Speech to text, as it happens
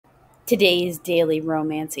Today's daily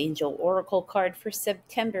romance angel oracle card for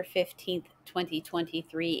September 15th,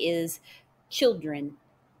 2023 is Children.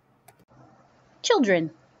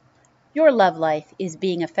 Children. Your love life is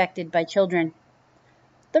being affected by children.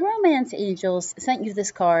 The romance angels sent you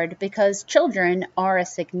this card because children are a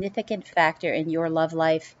significant factor in your love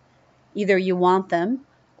life. Either you want them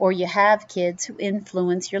or you have kids who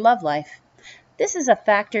influence your love life. This is a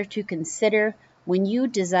factor to consider when you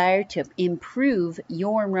desire to improve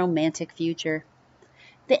your romantic future.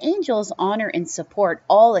 The angels honor and support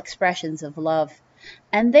all expressions of love,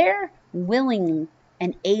 and they're willing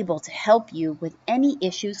and able to help you with any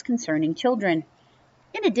issues concerning children.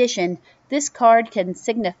 In addition, this card can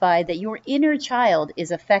signify that your inner child is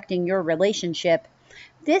affecting your relationship.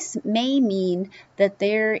 This may mean that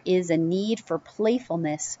there is a need for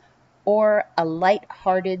playfulness or a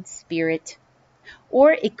light-hearted spirit.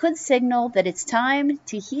 Or it could signal that it's time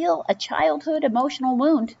to heal a childhood emotional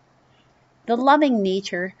wound. The loving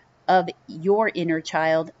nature of your inner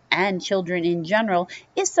child and children in general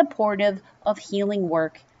is supportive of healing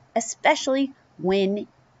work, especially when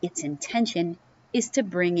its intention is to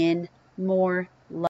bring in more